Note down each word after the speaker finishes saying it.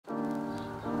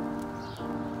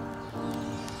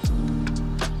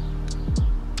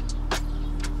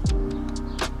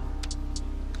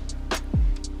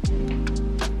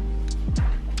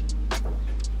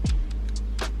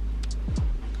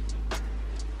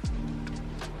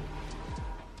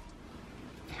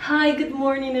Hi, good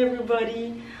morning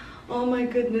everybody. Oh my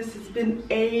goodness, it's been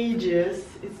ages.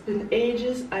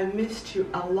 I missed you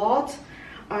a lot.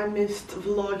 I missed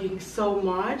vlogging so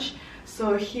much.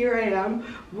 So here I am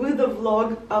with a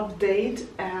vlog update,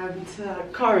 and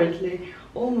currently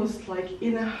almost like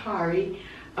in a hurry,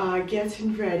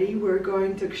 getting ready. We're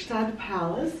going to Gstaad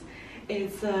Palace.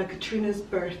 It's Katrina's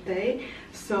birthday,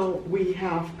 so we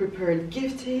have prepared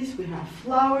gifties, we have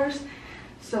flowers.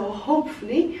 So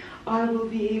hopefully I will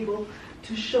be able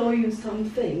to show you some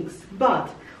things. But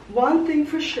one thing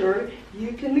for sure,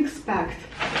 you can expect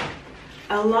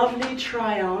a lovely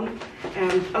try on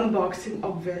and unboxing,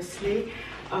 obviously,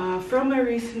 from a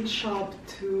recent shop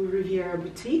to Riviera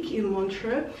Boutique in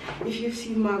Montreux. If you've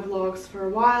seen my vlogs for a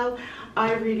while,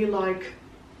 I really like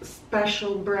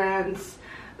special brands,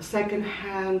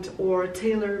 second-hand or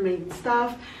tailor-made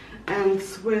stuff, and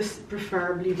Swiss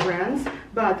preferably brands,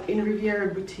 but in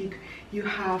Riviera Boutique you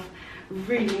have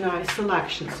really nice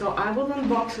selection. So I will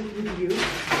unbox it with you.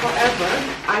 However,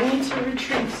 I need to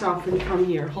retrieve something from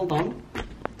here. Hold on.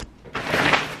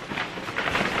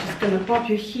 Just gonna pop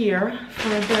you here for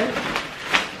a bit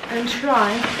and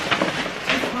try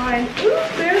to find. Ooh,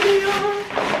 there they are.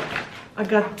 I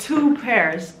got two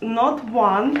pairs, not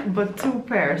one, but two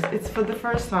pairs. It's for the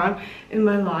first time in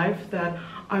my life that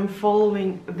I'm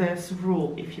following this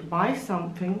rule. If you buy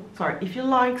something, if you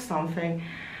like something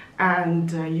and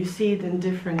you see it in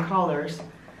different colors,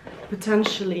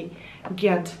 potentially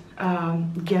get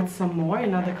some more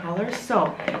in other colors.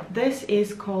 So this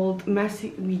is called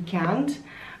Messy Weekend.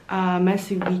 From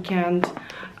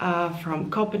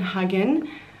Copenhagen.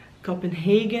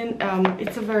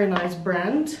 It's a very nice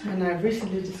brand, and I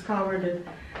recently discovered it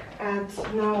at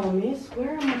Naomi's.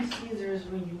 Where are my scissors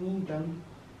when you need them?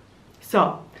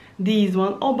 So these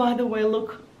one, oh by the way,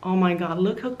 look, oh my god,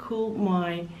 look how cool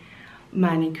my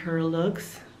manicure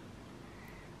looks.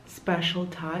 Special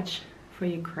touch for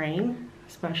Ukraine,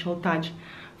 special touch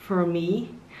for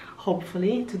me,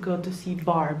 hopefully to go to see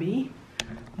Barbie.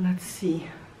 Let's see.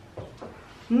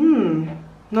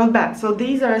 Not bad. So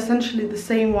these are essentially the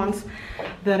same ones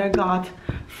that I got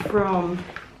from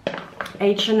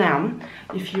H&M,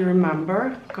 if you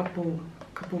remember, a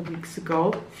few weeks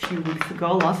ago,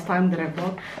 last time that I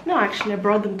bought. No, actually I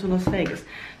brought them to Las Vegas.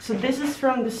 So this is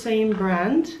from the same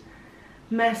brand,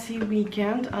 Messy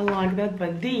Weekend. I like that,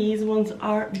 but these ones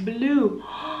are blue.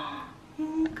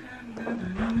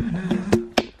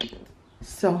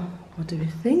 So what do you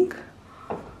think?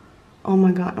 Oh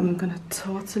my god, I'm gonna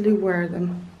totally wear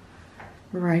them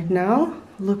right now.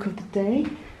 Look of the day.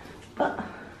 I'm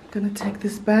gonna take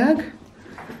this bag.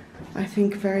 I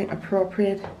think very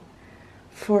appropriate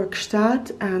for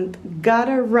Gstaad, and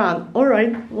gotta run. All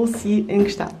right, we'll see you in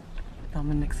Gstaad.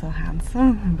 Dominic's so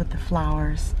handsome with the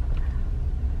flowers.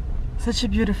 Such a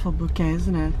beautiful bouquet,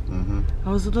 isn't it?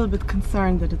 I was a little bit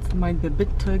concerned that it might be a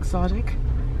bit too exotic.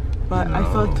 But no. I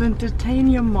thought to entertain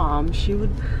your mom, she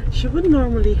would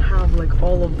normally have like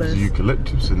all of this. There's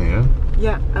eucalyptus in here.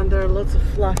 Yeah, and there are lots of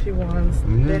fluffy ones.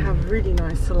 Yeah. They have really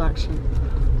nice selection.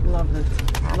 Love it.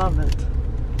 Love it.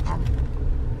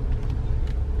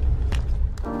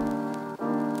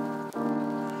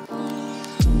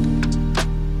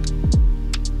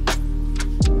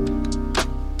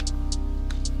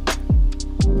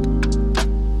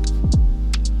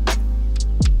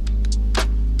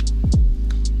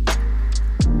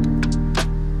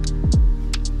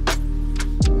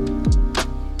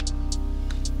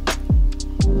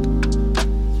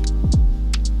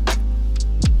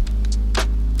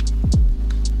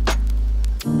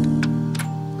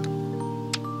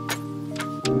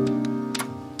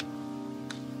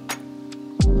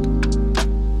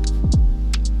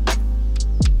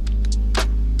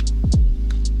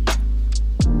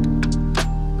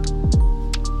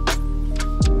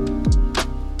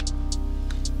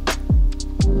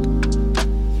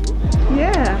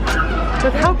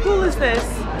 But how cool is this?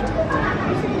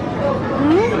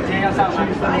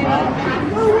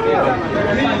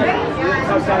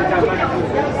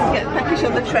 Get a package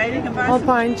of the training and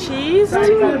Alpine cheese,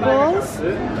 two balls.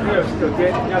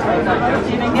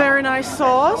 Very nice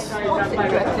sauce.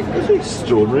 That's an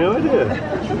extraordinary idea.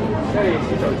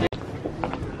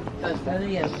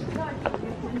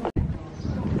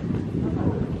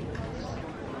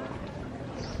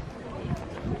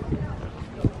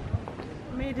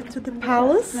 Made it to the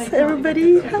palace,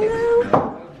 everybody.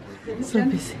 Hello. So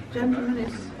busy.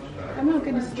 Gentlemen, I'm not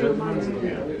going to steal mine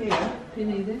here. Do you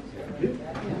need it?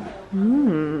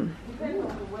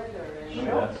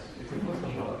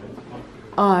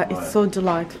 Ah, it's so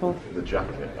delightful. The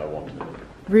jacket I wanted.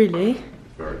 Really?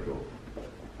 Very cool.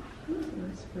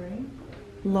 Nice spray.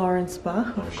 Lawrence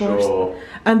Bach, of Sure. course.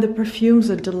 And the perfumes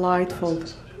are delightful.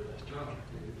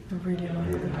 I really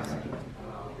like this.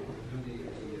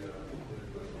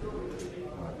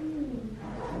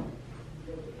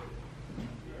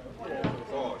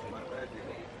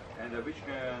 And which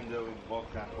kind of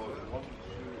vodka for the one,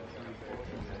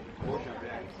 two,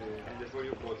 champagne, and for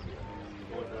your coffee,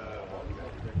 for the vodka.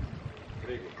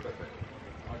 Very good, perfect.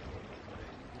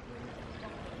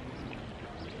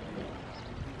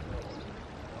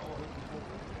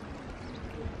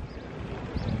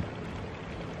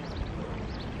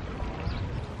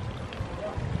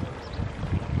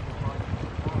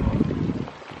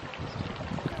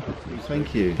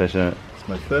 Thank you. Pleasure. It's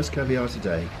my first caviar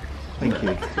today. Thank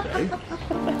you.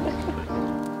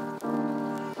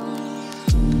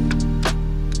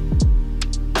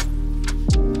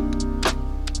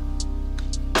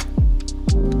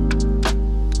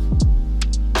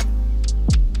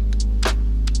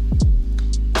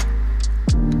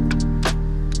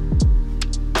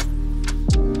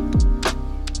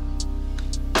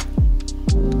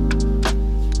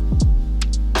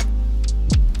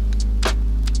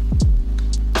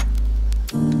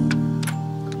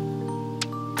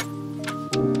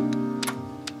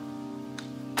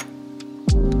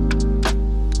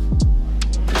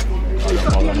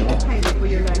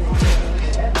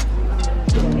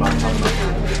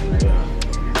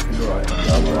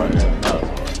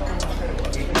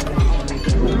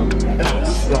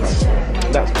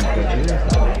 That's been good news.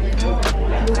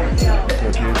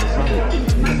 Good news as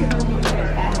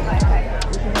well.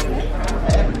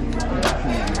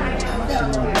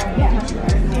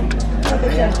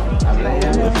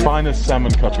 The finest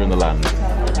salmon cutter in the land.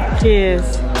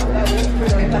 Cheers.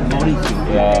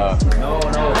 Yeah. No,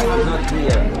 it's not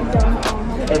here.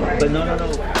 But no.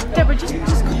 Deborah,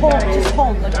 just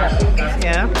hold the Deborah.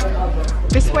 Yeah.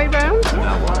 This way round?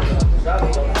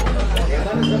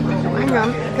 Hang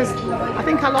on, because I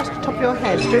think I lost the top of your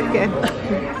head. Do it again.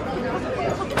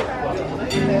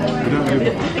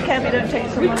 Be careful, don't take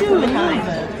someone behind.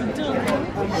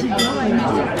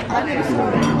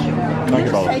 Thank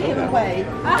you, Take him away.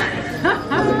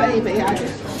 As a baby, I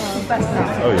just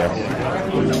Oh yes.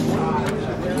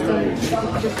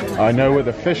 I know where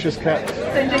the fish is kept.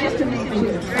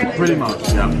 Pretty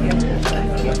much, yeah.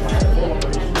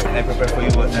 I prepare for you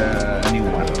a new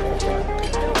one.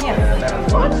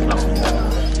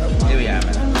 Here we are.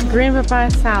 Green papaya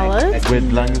salad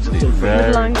With langoustine. with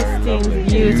Very langoustine.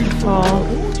 Beautiful.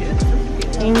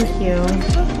 Thank you.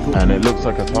 And it looks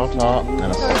like a tartare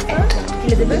and a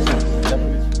sauce.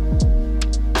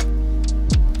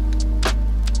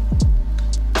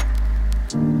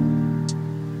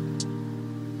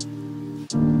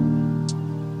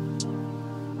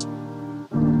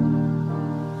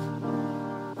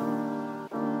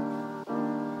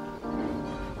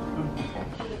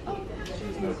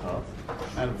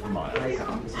 And for mine.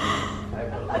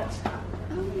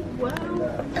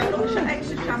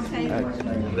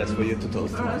 That's for you to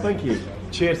toast. Thank you.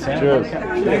 Cheers, sir. Cheers.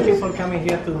 Thank you for coming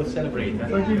here to celebrate.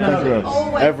 Thank you very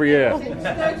much. Every year.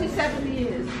 37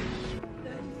 years.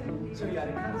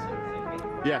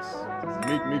 Yes.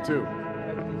 Me too.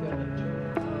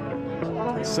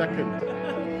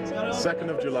 2nd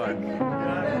of July.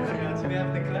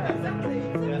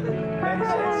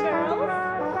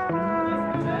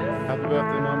 Happy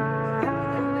birthday, Mum.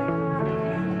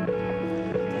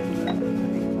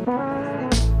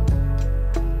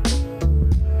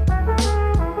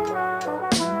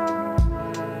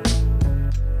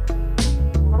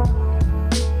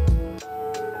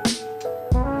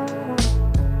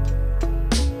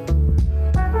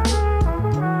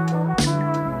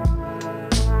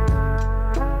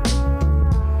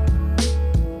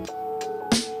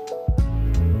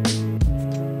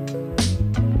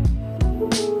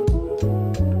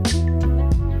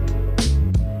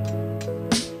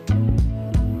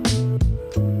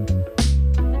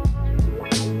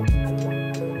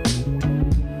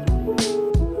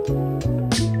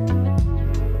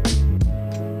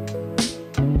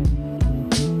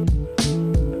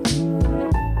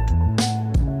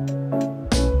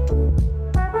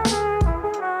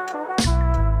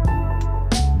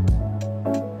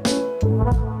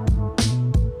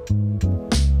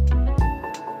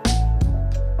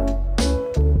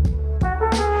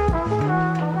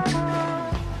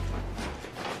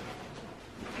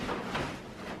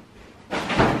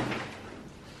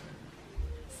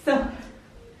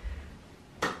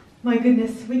 My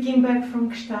goodness, we came back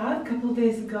from Gstaad a couple of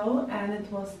days ago and it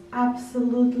was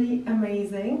absolutely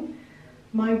amazing.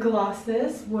 My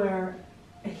glasses were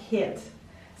a hit.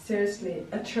 Seriously,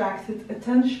 attracted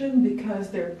attention because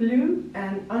they're blue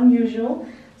and unusual.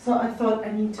 So I thought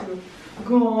I need to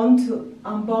go on to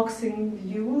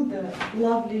unboxing you the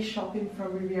lovely shopping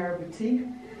from Riviera Boutique.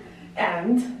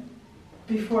 And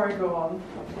before I go on,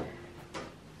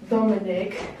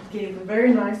 Dominic gave a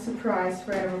very nice surprise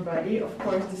for everybody, of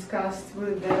course discussed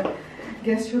with the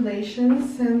guest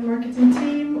relations and marketing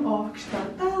team of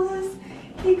Gstaad Palace.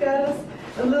 He got us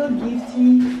a little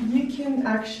gifty. You can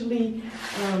actually,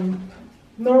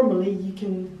 normally you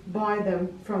can buy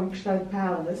them from Gstaad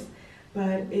Palace,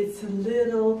 but it's a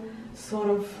little sort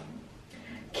of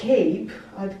cape,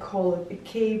 I'd call it a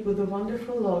cape with a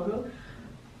wonderful logo.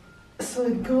 So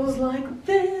it goes like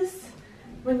this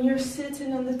when you're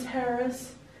sitting on the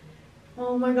terrace.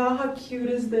 Oh my god, how cute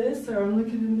is this? So I'm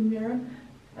looking in the mirror,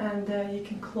 and you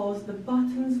can close the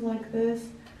buttons like this.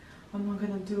 I'm not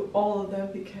gonna do all of them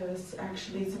because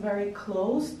actually it's very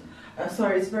closed.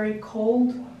 It's very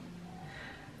cold.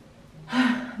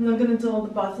 I'm not gonna do all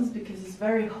the buttons because it's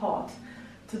very hot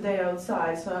today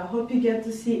outside. So I hope you get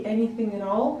to see anything at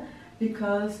all,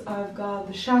 because I've got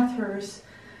the shutters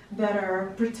that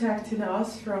are protecting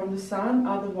us from the sun.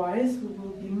 Otherwise we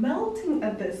will be melting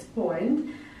at this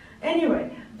point.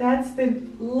 Anyway, that's the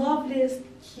loveliest,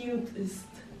 cutest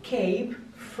cape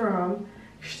from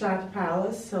Gstaad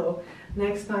Palace. So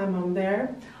next time I'm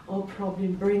there, I'll probably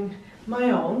bring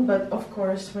my own. But of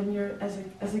course, when you're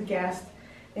as a guest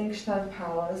in Gstaad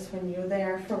Palace, when you're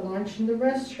there for lunch in the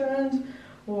restaurant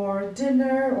or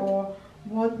dinner or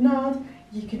whatnot,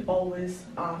 you can always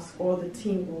ask, or the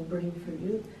team will bring for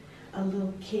you a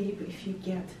little cape if you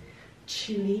get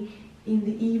chilly in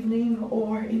the evening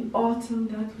or in autumn.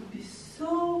 That would be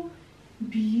so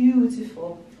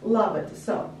beautiful. Love it.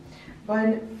 So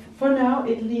for now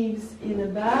it leaves in a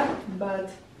bag, but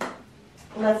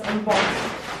let's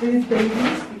unbox these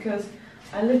babies because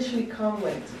I literally can't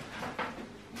wait.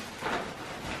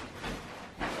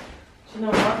 Do you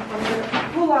know what? I'm gonna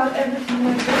pull out everything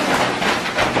like this.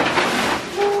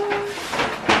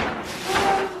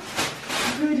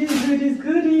 Goodies, goodies,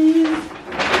 goodies.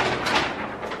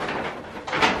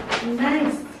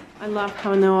 Nice. I love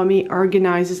how Naomi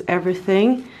organizes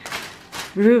everything.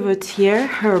 Rivetier,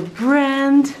 her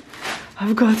brand.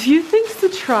 I've got a few things to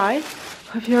try.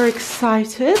 Hope you're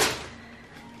excited.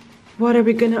 What are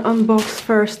we gonna unbox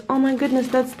first? Oh my goodness,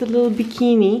 that's the little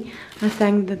bikini. I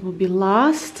think that will be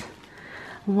last.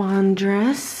 One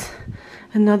dress,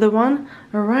 another one.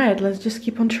 All right, let's just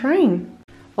keep on trying.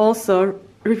 Also,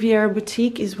 Riviera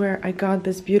Boutique is where I got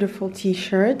this beautiful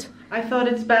t-shirt. I thought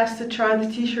it's best to try the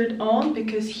t-shirt on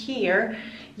because here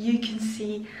you can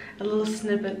see a little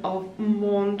snippet of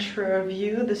Montreux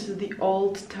view. This is the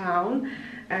old town,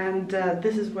 and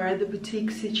this is where the boutique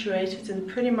is situated, and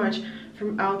pretty much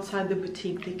from outside the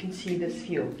boutique you can see this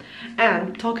view.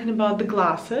 And talking about the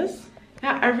glasses,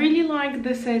 yeah, I really like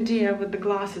this idea with the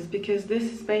glasses because this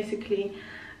is basically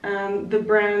the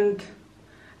brand,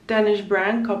 Danish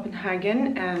brand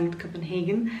Copenhagen, and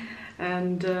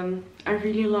I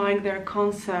really like their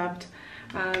concept.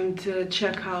 And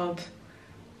check out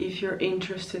if you're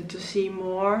interested to see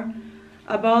more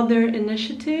about their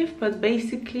initiative. But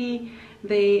basically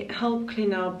they help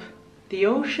clean up the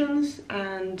oceans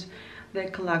and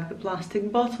they collect the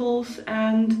plastic bottles,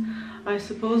 and I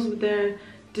suppose with their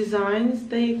designs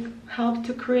they help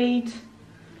to create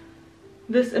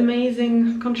this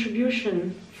amazing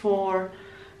contribution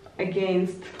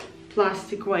against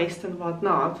plastic waste and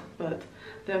whatnot. But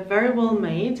they're very well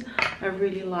made. I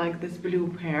really like this blue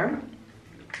pair.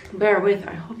 Bear with,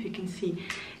 I hope you can see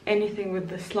anything with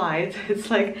the slide. It's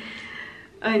like,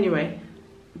 anyway,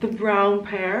 the brown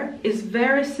pair is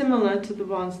very similar to the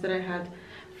ones that I had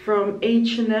from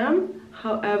H&M.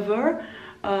 However,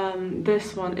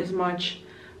 this one is much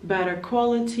better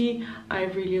quality. I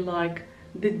really like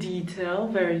the detail,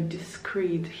 very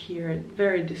discreet here,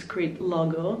 very discreet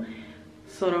logo,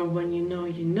 sort of when you know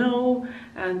you know,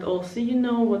 and also you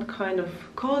know what kind of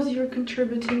cause you're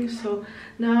contributing. So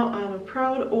now I'm a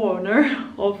proud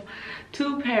owner of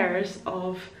two pairs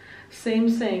of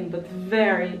same but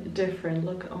very different.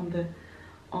 Look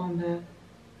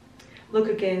look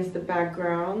against the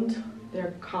background,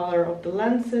 their color of the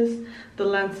lenses. The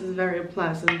lens is very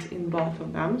pleasant in both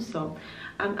of them, so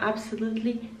I'm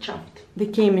absolutely chuffed. They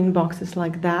came in boxes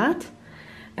like that,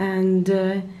 and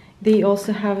they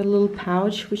also have a little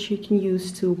pouch which you can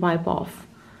use to wipe off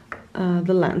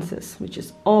the lenses, which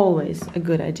is always a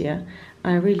good idea.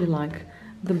 I really like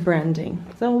the branding.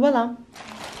 So voila!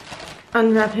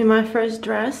 Unwrapping my first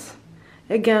dress.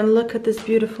 Again, look at this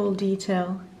beautiful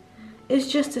detail. It's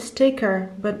just a sticker,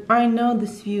 but I know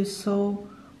this view so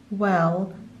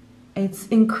well. It's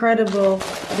incredible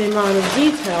the amount of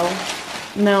detail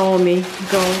Naomi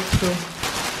goes through.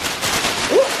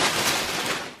 Ooh.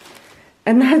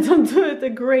 and I don't do it a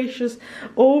gracious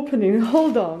opening.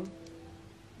 Hold on.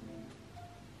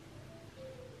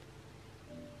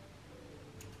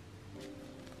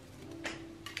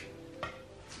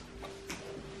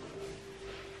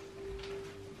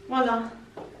 Voila.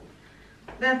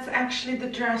 That's actually the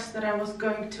dress that I was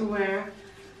going to wear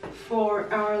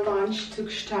for our lunch to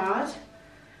Gstaad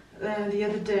the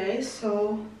other day,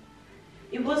 so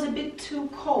it was a bit too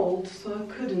cold, so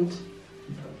I couldn't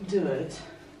do it,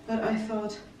 but I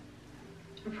thought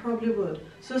I probably would.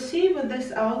 So see, with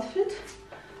this outfit,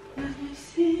 let me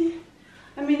see,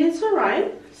 I mean it's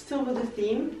alright, still with the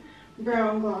theme,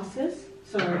 brown glasses,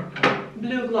 sorry,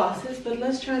 blue glasses, but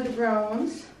let's try the brown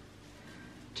ones,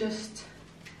 just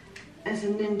as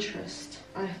an interest.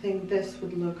 I think this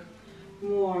would look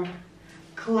more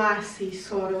classy,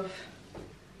 sort of.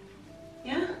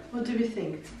 Yeah, what do we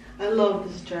think? I love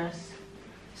this dress.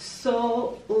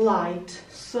 So light,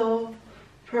 so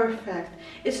perfect.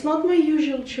 It's not my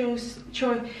usual choice.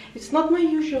 It's not my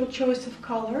usual choice of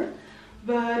color,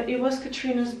 but it was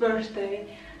Katrina's birthday,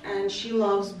 and she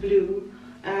loves blue,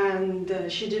 and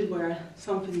she did wear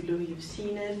something blue. You've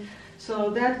seen it, so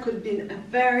that could be a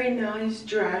very nice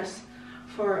dress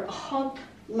for a hot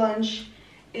lunch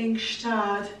in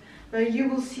Gstaad, where you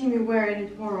will see me wearing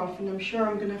it more often. I'm sure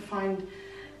I'm gonna find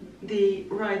the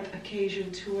right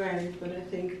occasion to wear it, but I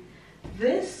think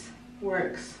this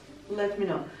works. Let me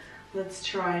know. Let's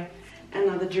try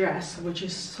another dress, which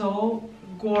is so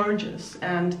gorgeous,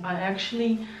 and I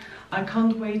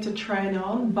can't wait to try it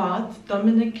on, but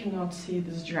Dominic cannot see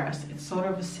this dress. It's sort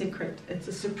of a secret, it's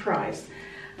a surprise.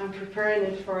 I'm preparing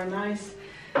it for a nice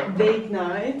date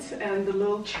night and a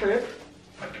little trip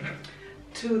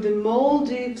to the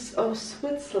Maldives of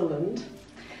Switzerland.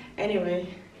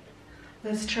 Anyway,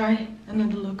 let's try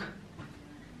another look.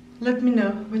 Let me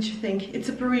know what you think. It's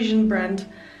a Parisian brand,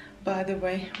 by the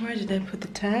way. Where did I put the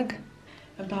tag?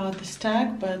 About this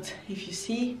tag, but if you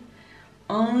see,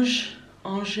 Angers,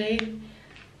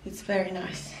 it's very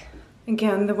nice.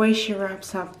 Again, the way she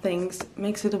wraps up things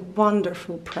makes it a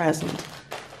wonderful present.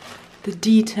 The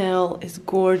detail is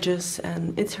gorgeous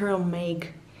and it's her own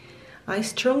make. I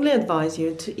strongly advise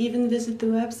you to even visit the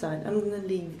website. I'm going to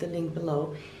leave the link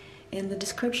below in the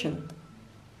description.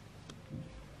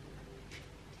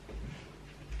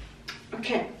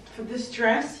 Okay, for this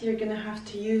dress you're going to have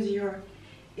to use your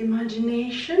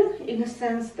imagination, in a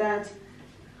sense that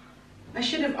I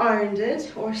should have ironed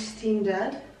it or steamed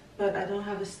it, but I don't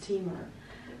have a steamer.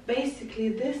 Basically,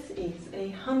 this is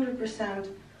a 100%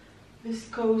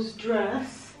 viscose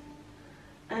dress,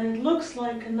 and it looks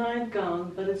like a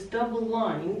nightgown, but it's double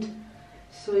lined,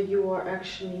 so you are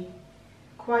actually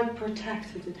quite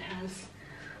protected. It has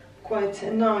quite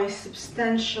a nice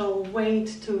substantial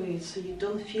weight to it, so you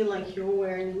don't feel like you're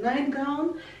wearing a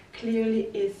nightgown. Clearly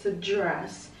it's a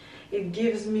dress. It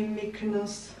gives me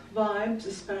Mykonos vibes,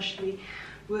 especially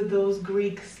with those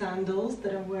Greek sandals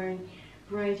that I'm wearing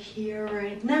right here,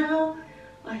 right now.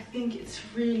 I think it's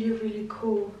really, really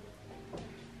cool.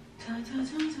 Ta -ta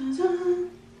 -ta -ta -ta.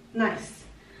 Nice,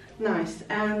 nice.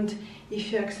 And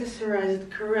if you accessorize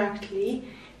it correctly,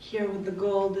 here with the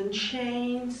golden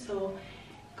chain, so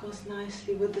it goes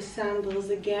nicely with the sandals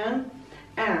again.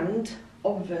 And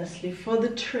obviously for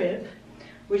the trip,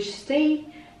 which stay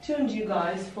tuned you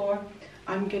guys for,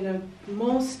 I'm gonna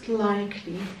most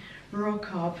likely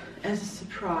rock up as a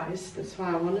surprise. That's why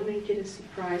I want to make it a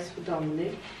surprise for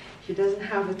Dominic. He doesn't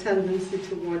have a tendency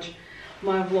to watch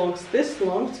my vlogs this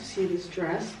long to see this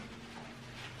dress,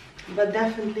 but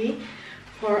definitely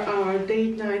for our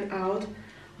date night out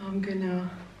I'm gonna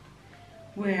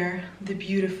wear the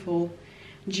beautiful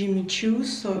Jimmy Choos,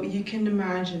 so you can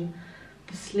imagine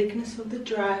the slickness of the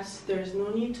dress. There's no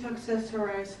need to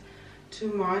accessorize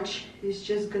too much, it's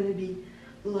just gonna be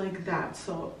like that.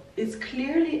 So it's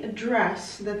clearly a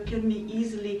dress that can be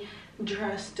easily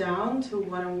dressed down to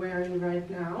what I'm wearing right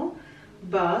now,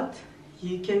 but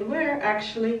you can wear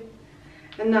actually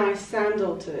a nice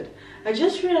sandal to it. I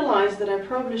just realized that I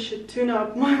probably should tune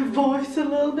up my voice a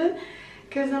little bit,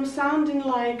 because I'm sounding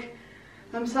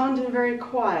very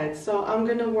quiet, so I'm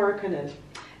gonna work on it.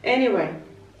 Anyway,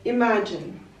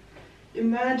 imagine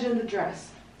the dress.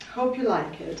 Hope you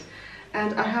like it.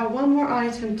 And I have one more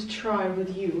item to try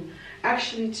with you,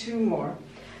 actually two more.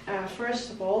 First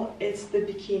of all, it's the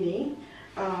bikini,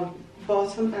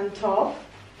 bottom and top,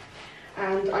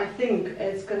 and I think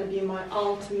it's going to be my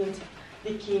ultimate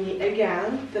bikini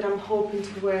again, that I'm hoping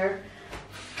to wear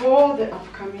for the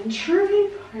upcoming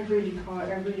trip.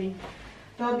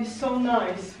 That'll be so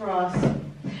nice for us.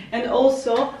 And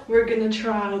also, we're going to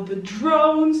try out the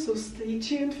drone, so stay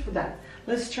tuned for that.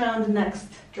 Let's try on the next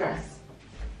dress.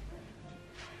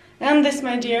 And this,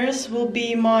 my dears, will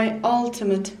be my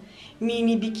ultimate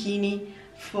mini bikini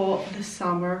for the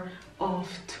summer of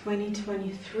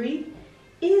 2023.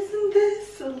 Isn't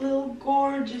this a little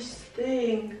gorgeous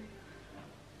thing?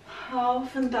 How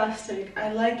fantastic.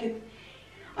 I like it.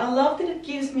 I love that it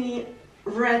gives me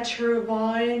retro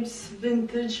vibes,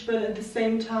 vintage, but at the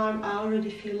same time I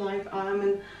already feel like I'm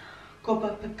in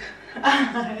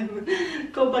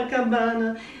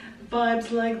Copacabana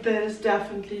vibes like this,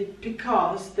 definitely,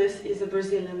 because this is a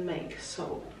Brazilian make.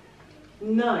 So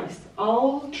nice,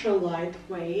 ultra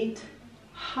lightweight,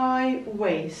 high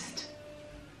waist,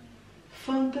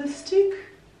 fantastic.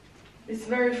 It's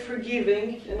very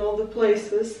forgiving in all the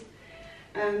places,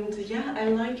 and yeah, I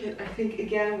like it. I think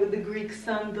again with the Greek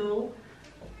sandal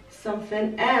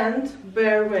something, and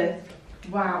bear with,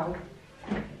 wow,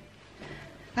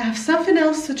 I have something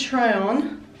else to try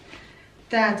on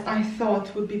that I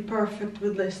thought would be perfect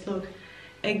with this look.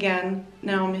 Again,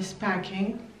 Naomi's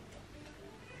packing.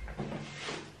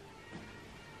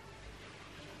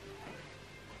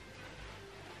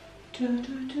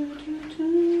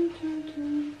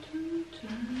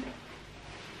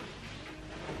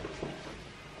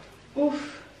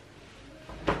 Oof.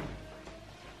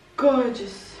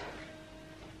 Gorgeous.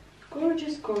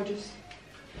 Gorgeous, gorgeous.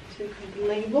 Take the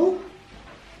label.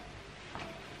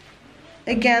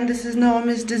 Again, this is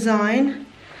Naomi's design.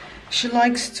 She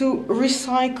likes to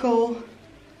recycle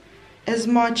as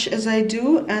much as I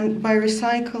do, and by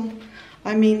recycle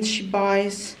I mean she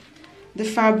buys the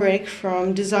fabric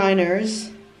from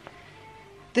designers.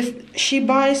 She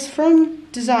buys from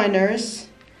designers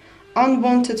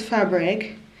unwanted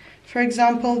fabric. For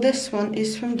example, this one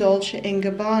is from Dolce &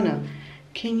 Gabbana.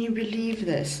 Can you believe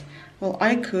this? Well,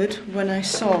 I could when I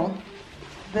saw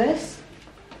this.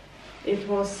 It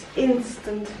was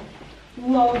instant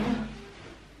love.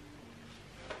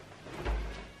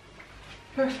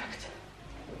 Perfect.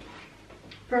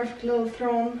 Perfect little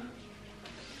thrown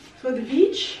for the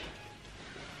beach,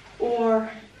 or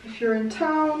if you're in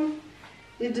town,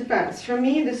 it depends. For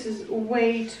me, this is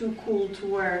way too cool to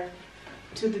wear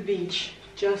to the beach,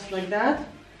 just like that,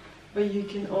 but you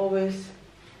can always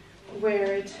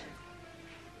wear it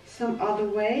some other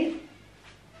way.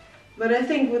 But I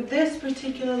think with this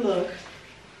particular look,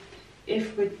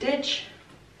 if we ditch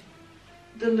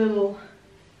the little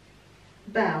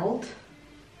belt,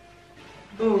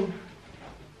 boom,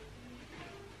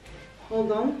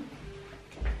 hold on,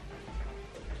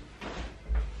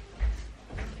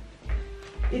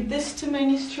 if this too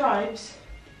many stripes,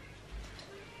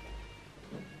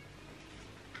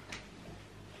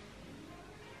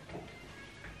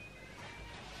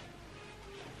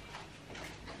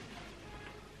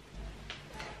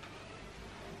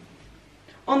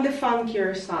 on the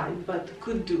funkier side, but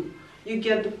could do. You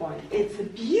get the point. It's a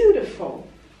beautiful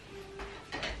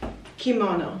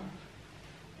kimono.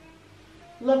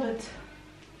 Love it.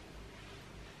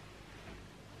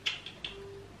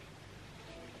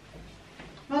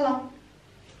 Voila.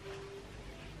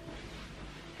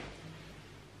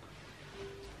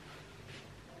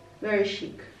 Very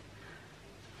chic.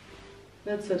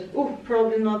 That's it. Oh,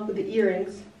 probably not with the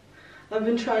earrings. I've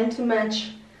been trying to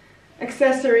match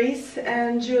accessories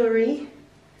and jewelry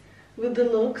with the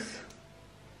looks,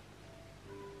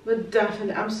 but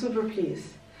definitely I'm super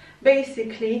pleased.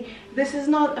 Basically, this is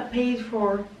not a paid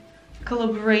for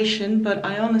collaboration, but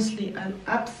I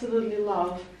absolutely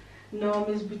love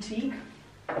Naomi's boutique.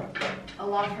 I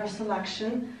love her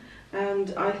selection,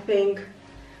 and I think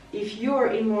if you're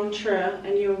in Montreal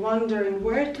and you're wondering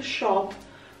where to shop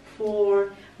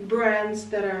for brands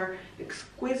that are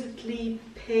exquisitely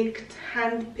picked,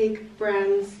 hand-picked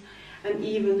brands, and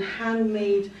even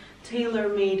handmade,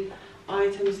 tailor-made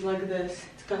items like this,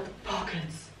 it's got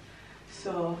pockets.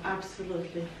 So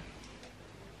absolutely.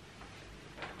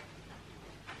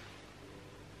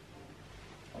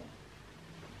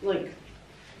 Like,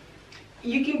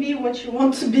 you can be what you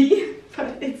want to be,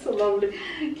 but it's a lovely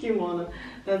kimono.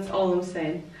 That's all I'm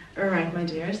saying. Alright, my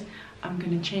dears, I'm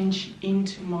gonna change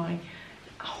into my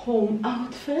home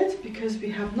outfit because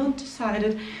we have not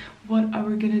decided what are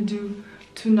we gonna do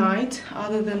tonight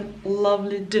other than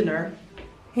lovely dinner.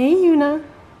 Hey Yuna,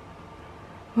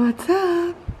 what's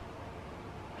up?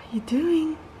 How you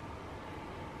doing?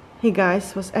 Hey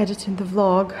guys, was editing the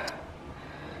vlog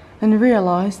and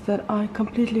realized that I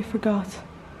completely forgot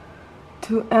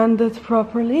to end it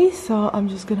properly, so I'm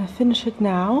just gonna finish it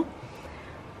now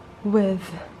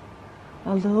with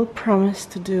a little promise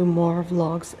to do more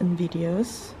vlogs and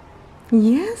videos.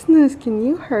 Yes, Nuskin,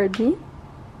 you heard me.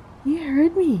 You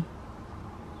heard me.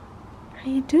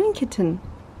 How you doing, kitten?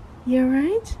 You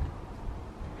alright?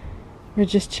 We're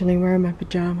just chilling, wearing my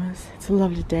pajamas. It's a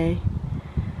lovely day.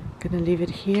 Gonna leave it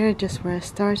here, just where I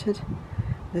started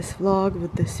this vlog,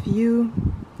 with this view.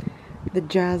 The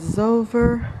jazz is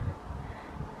over,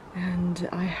 and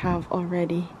I have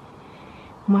already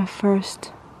my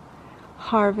first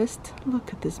harvest.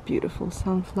 Look at this beautiful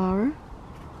sunflower.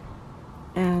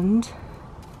 And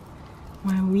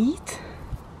my wheat.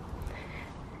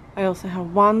 I also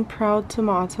have one proud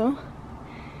tomato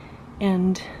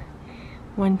and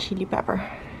one chili pepper.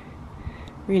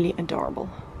 Really adorable.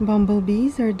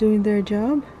 Bumblebees are doing their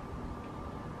job.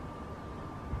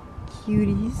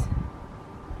 Cuties.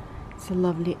 It's a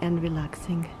lovely and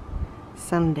relaxing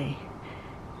Sunday,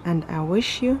 and I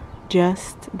wish you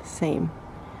just the same.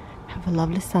 Have a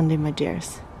lovely Sunday, my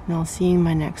dears, and I'll see you in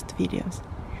my next videos.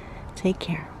 Take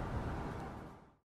care.